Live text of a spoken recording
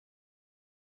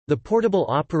The Portable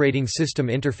Operating System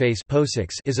Interface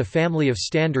 (POSIX) is a family of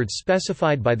standards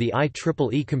specified by the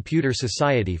IEEE Computer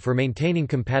Society for maintaining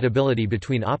compatibility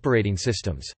between operating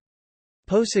systems.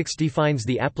 POSIX defines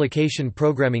the Application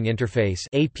Programming Interface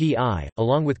 (API),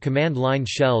 along with command line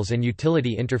shells and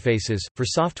utility interfaces, for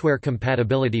software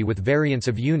compatibility with variants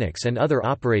of Unix and other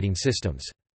operating systems.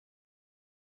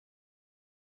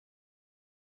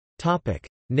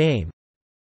 Name.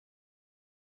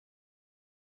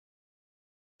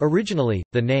 Originally,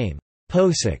 the name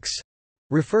POSIX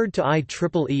referred to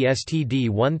IEEE STD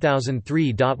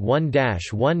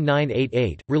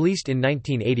 1003.1-1988, released in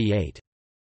 1988.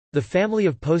 The family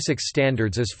of POSIX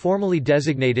standards is formally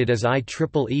designated as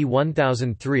IEEE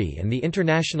 1003 and the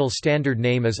international standard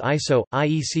name is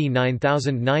IEC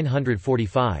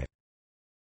 9945.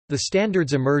 The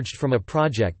standards emerged from a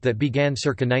project that began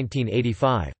circa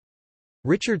 1985.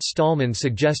 Richard Stallman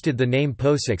suggested the name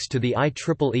POSIX to the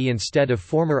IEEE instead of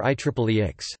former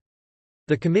IEEE-X.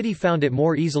 The committee found it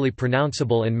more easily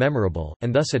pronounceable and memorable,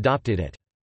 and thus adopted it.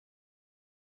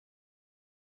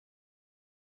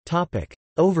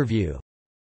 Overview.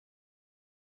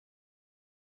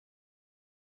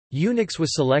 Unix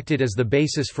was selected as the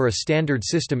basis for a standard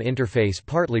system interface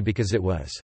partly because it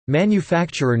was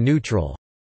manufacturer neutral.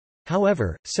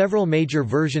 However, several major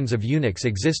versions of Unix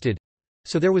existed,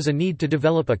 so there was a need to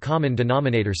develop a common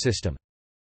denominator system.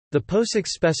 The POSIX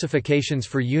specifications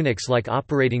for Unix-like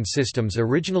operating systems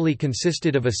originally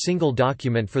consisted of a single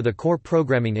document for the core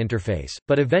programming interface,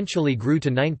 but eventually grew to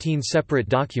 19 separate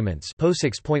documents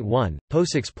POSIX.1,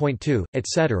 POSIX.2,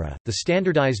 etc. The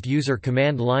standardized user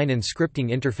command line and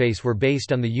scripting interface were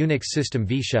based on the Unix system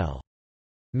V-shell.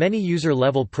 Many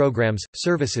user-level programs,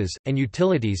 services, and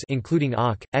utilities including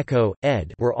awk, echo,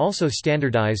 ed were also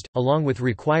standardized, along with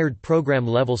required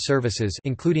program-level services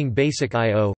including basic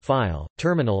I/O, file,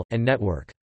 terminal, and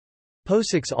network.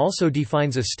 POSIX also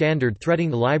defines a standard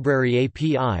threading library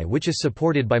API which is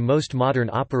supported by most modern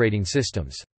operating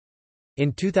systems.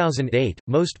 In 2008,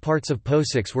 most parts of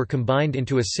POSIX were combined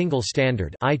into a single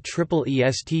standard IEEE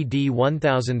STD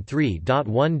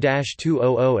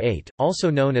 1003.1-2008, also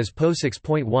known as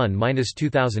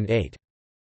POSIX.1-2008.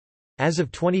 As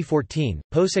of 2014,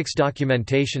 POSIX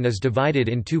documentation is divided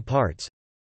in two parts.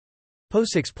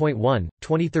 POSIX.1,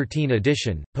 2013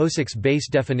 edition, POSIX base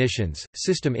definitions,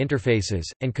 system interfaces,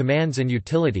 and commands and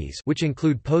utilities which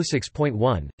include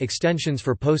POSIX.1, extensions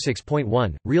for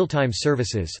POSIX.1, real-time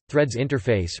services, threads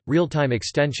interface, real-time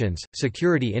extensions,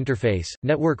 security interface,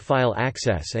 network file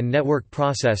access and network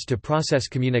process-to-process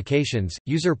communications,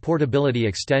 user portability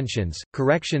extensions,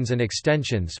 corrections and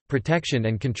extensions, protection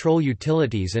and control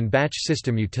utilities and batch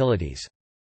system utilities.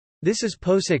 This is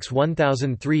POSIX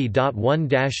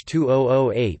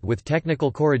 1003.1-2008 with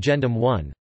Technical Corrigendum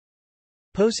 1.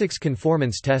 POSIX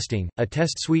conformance testing, a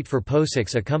test suite for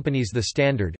POSIX accompanies the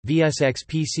standard, VSX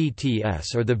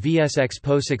PCTS or the VSX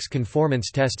POSIX Conformance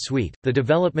Test Suite. The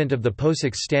development of the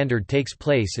POSIX standard takes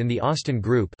place in the Austin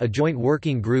Group, a joint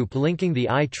working group linking the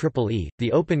IEEE,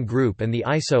 the Open Group and the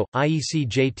ISO, IEC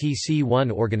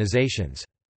JTC1 organizations.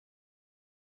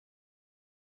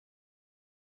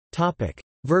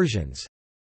 Versions.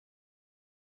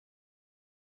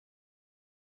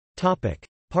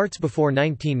 Parts before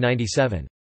 1997.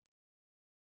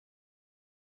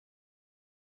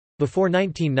 Before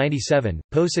 1997,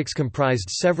 POSIX comprised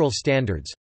several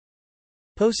standards.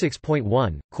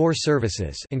 POSIX.1, Core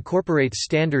Services incorporates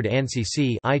standard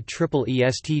ANSI IEEE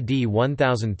STD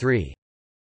 1003.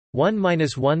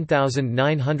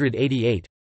 1-1988.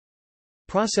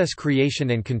 Process creation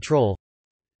and control.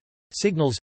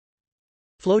 Signals.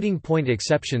 Floating point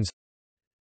exceptions.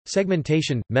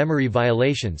 Segmentation, memory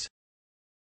violations.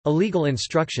 Illegal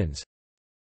instructions.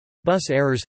 Bus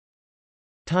errors.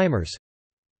 Timers.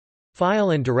 File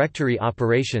and directory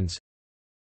operations.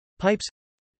 Pipes.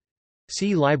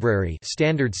 C library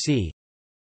standard C.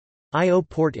 I/O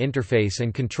port interface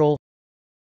and control.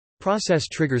 Process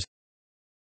triggers.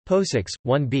 POSIX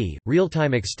 1B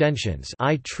real-time extensions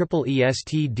IEEE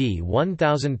STD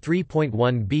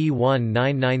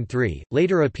 1003.1B1993,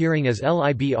 later appearing as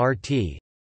LIBRT,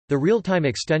 the real-time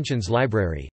extensions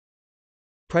library.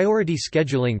 Priority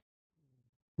scheduling.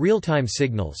 Real-time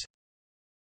signals.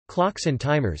 Clocks and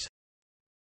timers.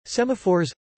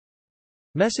 Semaphores.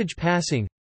 Message passing.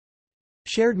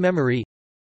 Shared memory.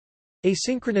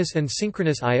 Asynchronous and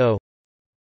synchronous I/O.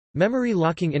 Memory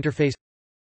locking interface.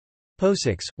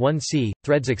 POSIX 1C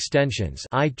threads extensions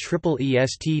IEEE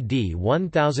STD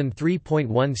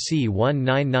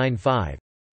 1003.1C1995.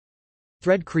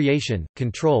 Thread creation,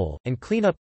 control, and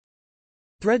cleanup.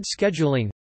 Thread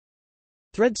scheduling.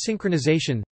 Thread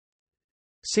synchronization.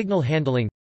 Signal handling.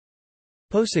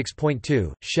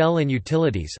 POSIX.2, Shell and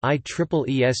Utilities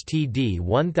IEEE STD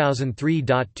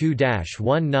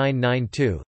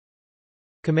 1003.2-1992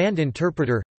 Command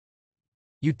Interpreter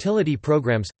Utility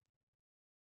Programs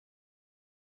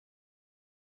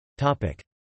Topic.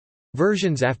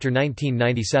 Versions after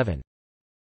 1997.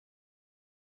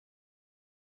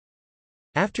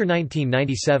 After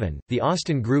 1997, the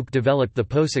Austin Group developed the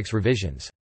POSIX revisions.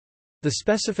 The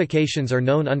specifications are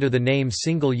known under the name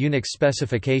Single Unix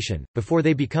Specification, before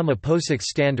they become a POSIX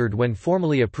standard when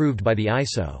formally approved by the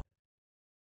ISO.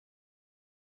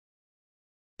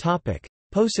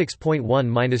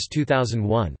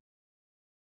 POSIX.1-2001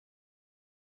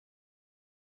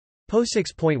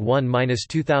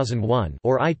 POSIX.1-2001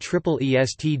 or IEEE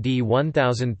STD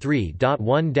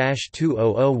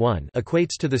 1003.1-2001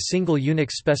 equates to the Single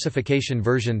Unix Specification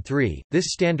version 3.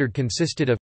 This standard consisted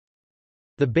of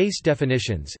the base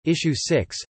definitions, Issue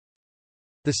 6,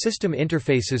 the system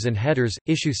interfaces and headers,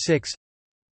 Issue 6,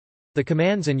 the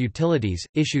commands and utilities,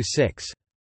 Issue 6.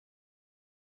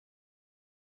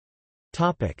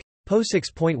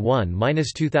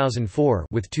 POSIX.1-2004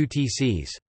 with 2 TCs.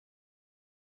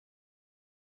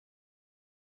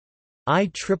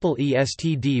 IEEE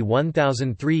STD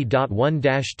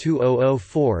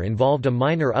 1003.1-2004 involved a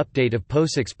minor update of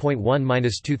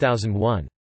POSIX.1-2001.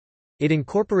 It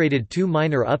incorporated 2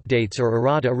 minor updates or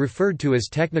errata referred to as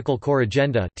Technical Core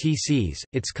Agenda (TCs).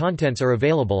 Its contents are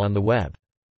available on the web.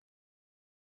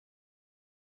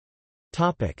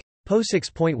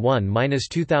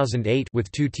 POSIX.1-2008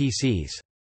 with 2 TCs.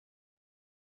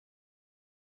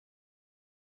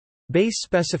 Base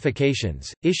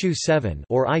Specifications, Issue 7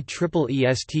 or IEEE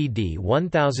STD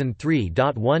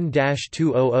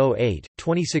 1003.1-2008,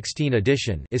 2016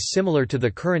 edition is similar to the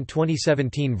current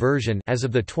 2017 version as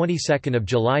of the 22nd of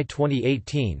July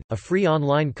 2018. A free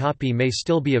online copy may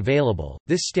still be available.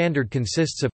 This standard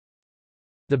consists of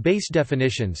the base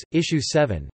definitions, Issue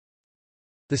 7,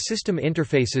 the system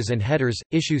interfaces and headers,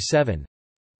 Issue 7,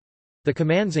 the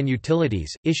commands and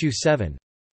utilities, Issue 7,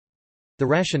 the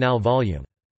rationale volume.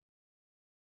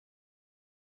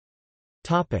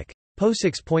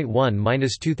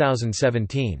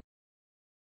 POSIX.1-2017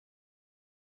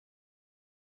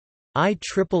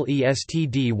 IEEE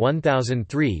STD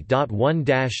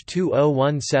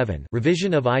 1003.1-2017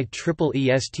 revision of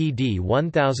IEEE STD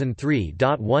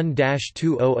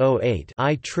 1003.1-2008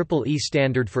 IEEE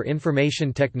Standard for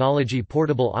Information Technology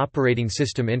Portable Operating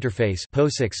System Interface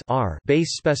POSIX R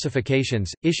base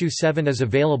specifications. Issue 7 is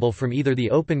available from either the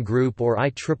Open Group or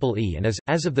IEEE and is,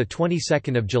 as of the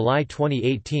 22nd of July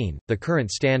 2018, the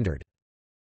current standard.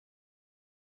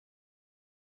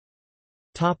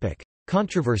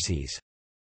 Controversies.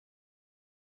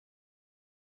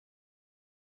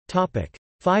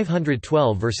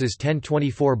 512 versus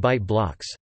 1024-byte blocks.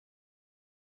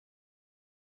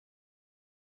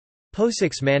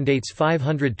 POSIX mandates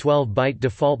 512-byte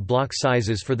default block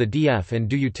sizes for the DF and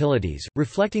DO utilities,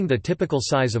 reflecting the typical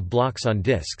size of blocks on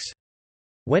disks.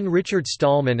 When Richard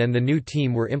Stallman and the new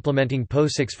team were implementing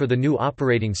POSIX for the new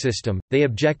operating system, they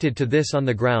objected to this on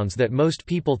the grounds that most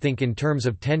people think in terms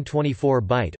of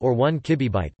 1024-byte or 1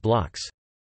 kibibyte blocks.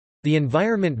 The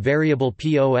environment variable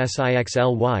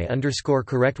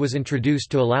POSIXLY_correct was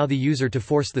introduced to allow the user to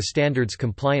force the standard's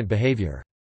compliant behavior.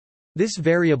 This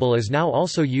variable is now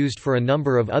also used for a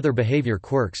number of other behavior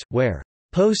quirks, where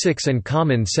POSIX and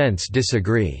common sense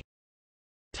disagree.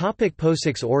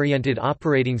 POSIX-oriented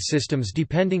operating systems.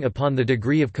 Depending upon the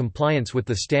degree of compliance with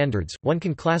the standards, one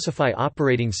can classify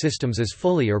operating systems as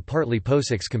fully or partly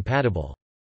POSIX compatible.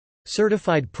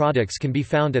 Certified products can be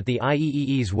found at the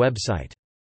IEEE's website.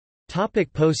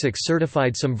 POSIX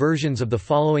certified. Some versions of the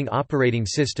following operating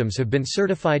systems have been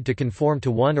certified to conform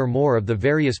to one or more of the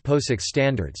various POSIX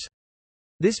standards.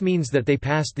 This means that they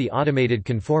passed the automated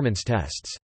conformance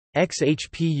tests.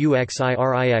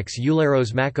 XHPUXIRIX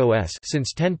Euleros macOS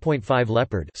since 10.5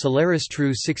 Leopard Solaris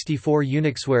True 64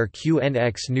 Unixware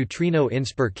QNX Neutrino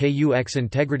Inspur KUX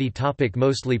Integrity.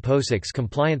 Mostly POSIX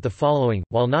compliant. The following,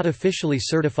 while not officially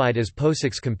certified as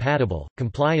POSIX compatible,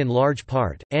 comply in large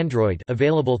part. Android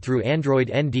available through Android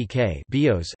NDK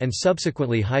BIOS and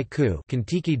subsequently Haiku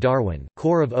Kentucky Darwin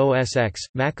Core of OS X,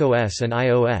 macOS and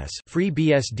iOS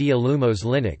FreeBSD Illumos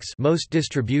Linux most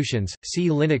distributions, see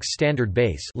Linux Standard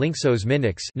Base Linxos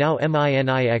Minix now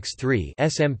MINIX3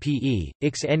 SMPE,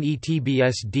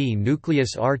 XNETBSD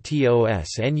Nucleus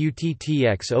RTOS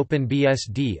NUTTX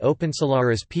OpenBSD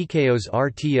OpenSolaris PKOS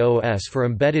RTOS for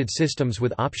embedded systems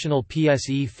with optional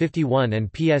PSE51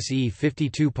 and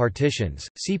PSE52 partitions,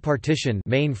 C partition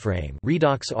mainframe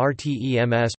Redox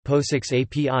RTEMS, POSIX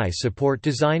API support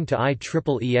designed to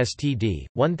IEEE STD,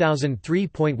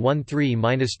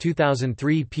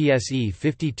 1003.13-2003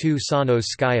 PSE52 Sonos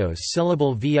Skyos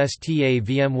Syllable VSTA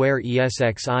VMware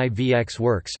ESXi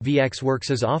VxWorks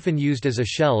VxWorks is often used as a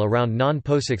shell around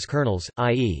non-POSIX kernels,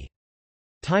 i.e.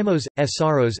 Timos,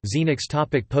 Saros Xenix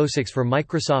topic POSIX for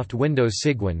Microsoft Windows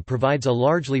Cygwin provides a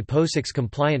largely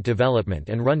POSIX-compliant development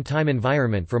and run-time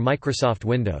environment for Microsoft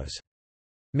Windows.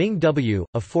 MingW,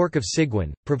 a fork of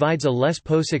Cygwin, provides a less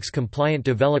POSIX-compliant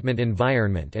development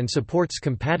environment and supports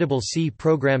compatible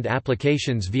C-programmed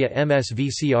applications via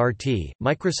MSVCRT,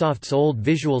 Microsoft's old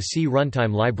Visual C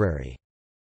runtime library.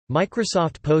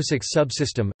 Microsoft POSIX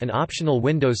Subsystem, an optional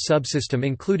Windows subsystem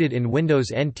included in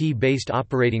Windows NT-based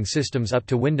operating systems up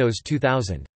to Windows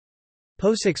 2000.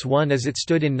 POSIX 1 as it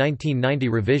stood in 1990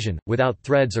 revision, without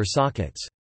threads or sockets.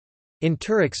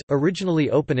 Interix, originally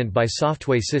opened by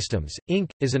Softway Systems, Inc.,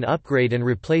 is an upgrade and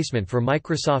replacement for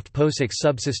Microsoft POSIX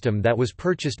subsystem that was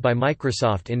purchased by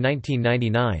Microsoft in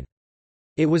 1999.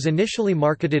 It was initially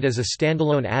marketed as a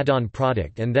standalone add-on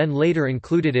product and then later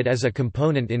included it as a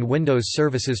component in Windows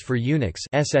Services for Unix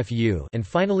 (SFU) and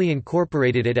finally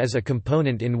incorporated it as a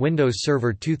component in Windows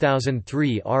Server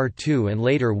 2003 R2 and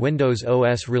later Windows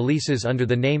OS releases under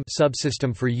the name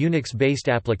Subsystem for Unix-based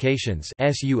Applications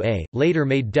 (SUA), later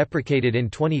made deprecated in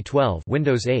 2012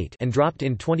 Windows 8 and dropped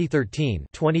in 2013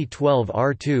 2012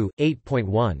 R2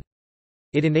 8.1.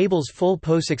 It enables full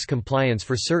POSIX compliance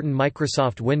for certain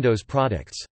Microsoft Windows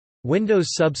products.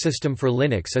 Windows Subsystem for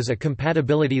Linux is a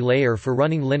compatibility layer for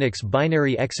running Linux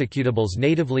binary executables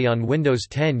natively on Windows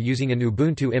 10 using an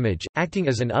Ubuntu image, acting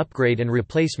as an upgrade and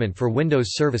replacement for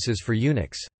Windows Services for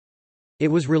Unix. It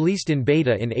was released in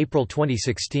beta in April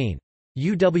 2016.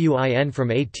 UWIN from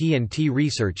AT&T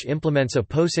Research implements a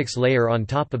POSIX layer on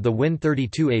top of the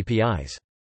Win32 APIs.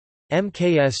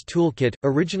 MKS Toolkit,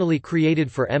 originally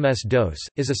created for MS-DOS,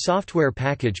 is a software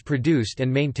package produced and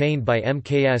maintained by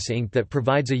MKS Inc. that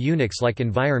provides a Unix-like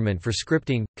environment for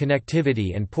scripting,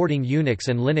 connectivity and porting Unix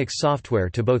and Linux software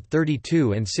to both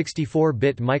 32 and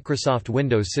 64-bit Microsoft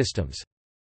Windows systems.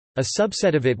 A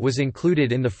subset of it was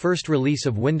included in the first release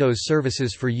of Windows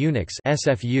Services for Unix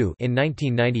 (SFU) in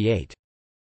 1998.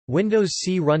 Windows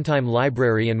C Runtime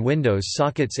Library and Windows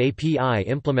Sockets API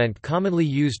implement commonly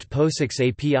used POSIX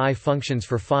API functions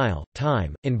for file,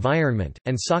 time, environment,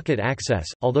 and socket access,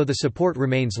 although the support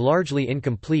remains largely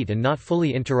incomplete and not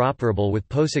fully interoperable with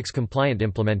POSIX-compliant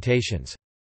implementations.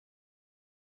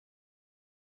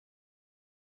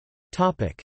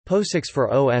 POSIX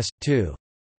for OS/2.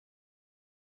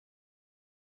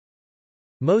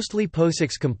 Mostly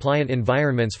POSIX-compliant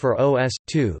environments for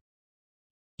OS/2.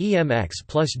 EMX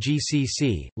plus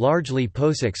GCC, largely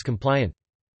POSIX compliant.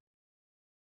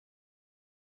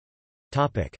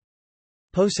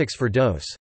 POSIX for DOS.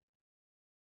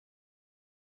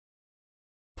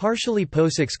 Partially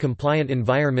POSIX compliant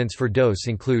environments for DOS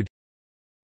include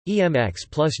EMX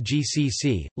plus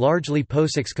GCC, largely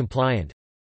POSIX compliant.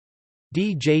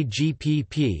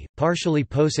 DJGPP, partially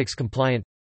POSIX compliant.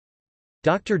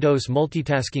 Dr. DOS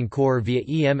Multitasking Core via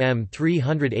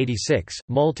EMM386,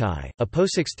 Multi, a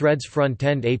POSIX Threads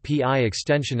front-end API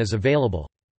extension is available.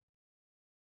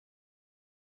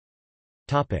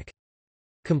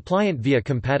 Compliant via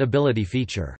compatibility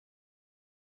feature.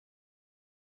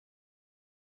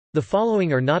 The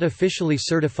following are not officially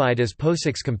certified as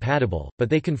POSIX compatible, but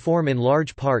they conform in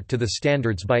large part to the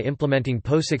standards by implementing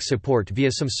POSIX support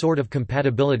via some sort of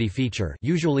compatibility feature,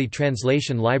 usually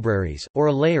translation libraries, or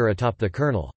a layer atop the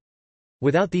kernel.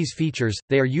 Without these features,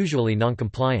 they are usually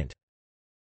non-compliant.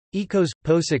 ECOS –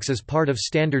 POSIX is part of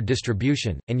standard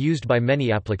distribution, and used by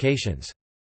many applications.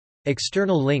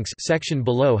 External links section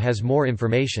below has more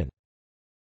information.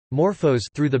 Morphos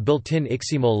through the built-in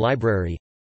XML library.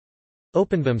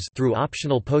 OpenVMS through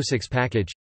optional POSIX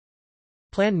package.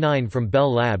 Plan 9 from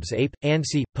Bell Labs APE,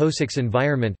 ANSI, POSIX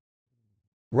environment.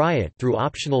 Riot through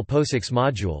optional POSIX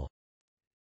module.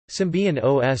 Symbian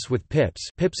OS with pips,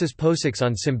 pips's POSIX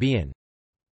on Symbian.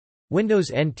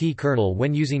 Windows NT kernel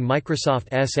when using Microsoft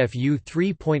SFU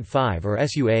 3.5 or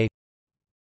SUA.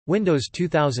 Windows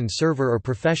 2000 Server or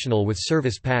Professional with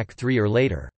Service Pack 3 or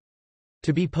later.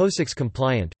 To be POSIX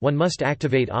compliant, one must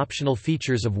activate optional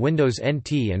features of Windows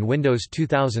NT and Windows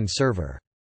 2000 Server.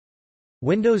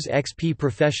 Windows XP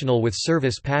Professional with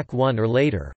Service Pack 1 or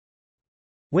later.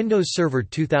 Windows Server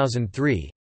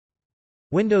 2003.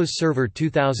 Windows Server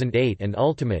 2008 and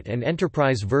Ultimate and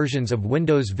Enterprise versions of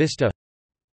Windows Vista.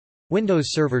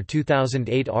 Windows Server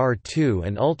 2008 R2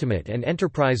 and Ultimate and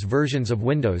Enterprise versions of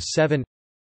Windows 7.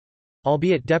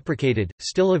 Albeit deprecated,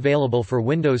 still available for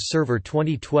Windows Server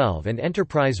 2012 and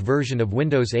Enterprise version of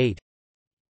Windows 8.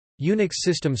 Unix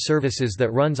system services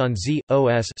that runs on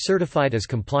Z/OS certified as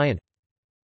compliant.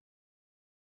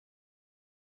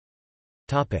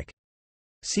 Topic.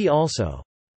 See also: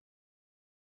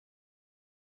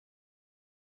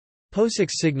 POSIX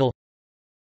signal,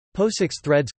 POSIX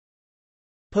threads.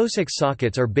 POSIX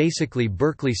sockets are basically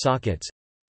Berkeley sockets.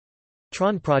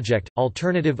 Tron project –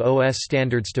 alternative OS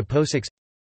standards to POSIX.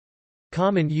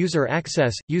 Common User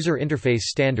Access – User Interface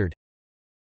Standard.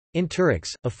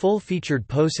 Interix – a full-featured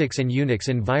POSIX and Unix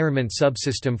environment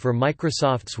subsystem for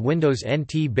Microsoft's Windows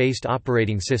NT-based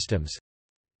operating systems.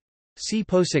 See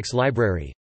POSIX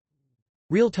library.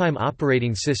 Real-time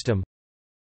operating system.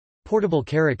 Portable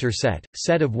character set –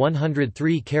 set of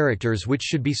 103 characters which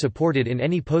should be supported in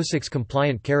any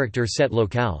POSIX-compliant character set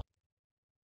locale.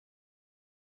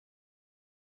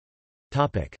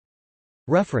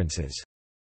 References.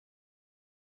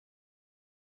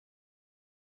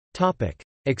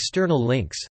 External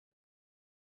links.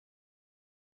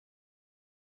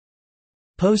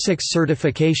 POSIX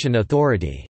Certification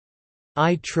Authority.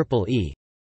 IEEE